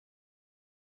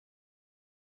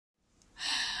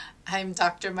I'm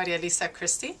Dr. Maria Elisa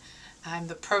Christie. I'm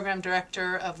the Program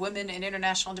Director of Women in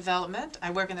International Development.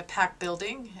 I work in the PAC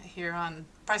building here on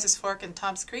Price's Fork and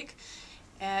Toms Creek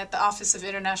at the Office of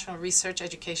International Research,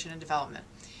 Education, and Development.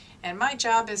 And my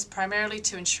job is primarily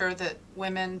to ensure that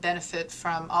women benefit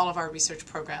from all of our research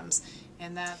programs.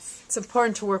 And it's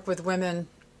important to work with women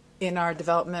in our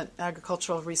development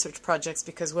agricultural research projects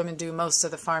because women do most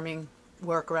of the farming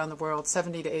work around the world,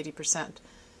 70 to 80%.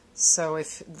 So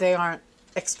if they aren't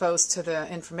exposed to the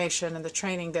information and the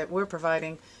training that we're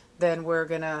providing, then we're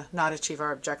going to not achieve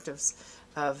our objectives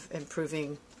of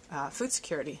improving food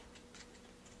security.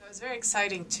 It was very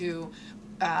exciting to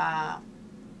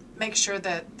make sure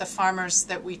that the farmers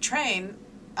that we train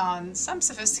on some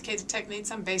sophisticated techniques,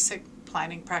 some basic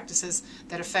planning practices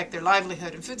that affect their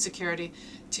livelihood and food security,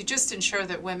 to just ensure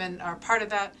that women are part of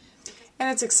that.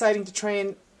 And it's exciting to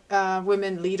train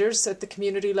women leaders at the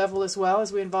community level as well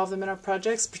as we involve them in our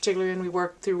projects, particularly when we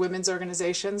work through women's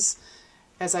organizations,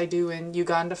 as I do in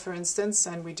Uganda, for instance,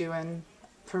 and we do in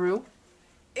Peru.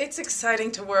 It's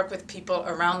exciting to work with people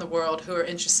around the world who are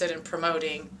interested in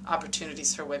promoting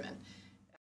opportunities for women.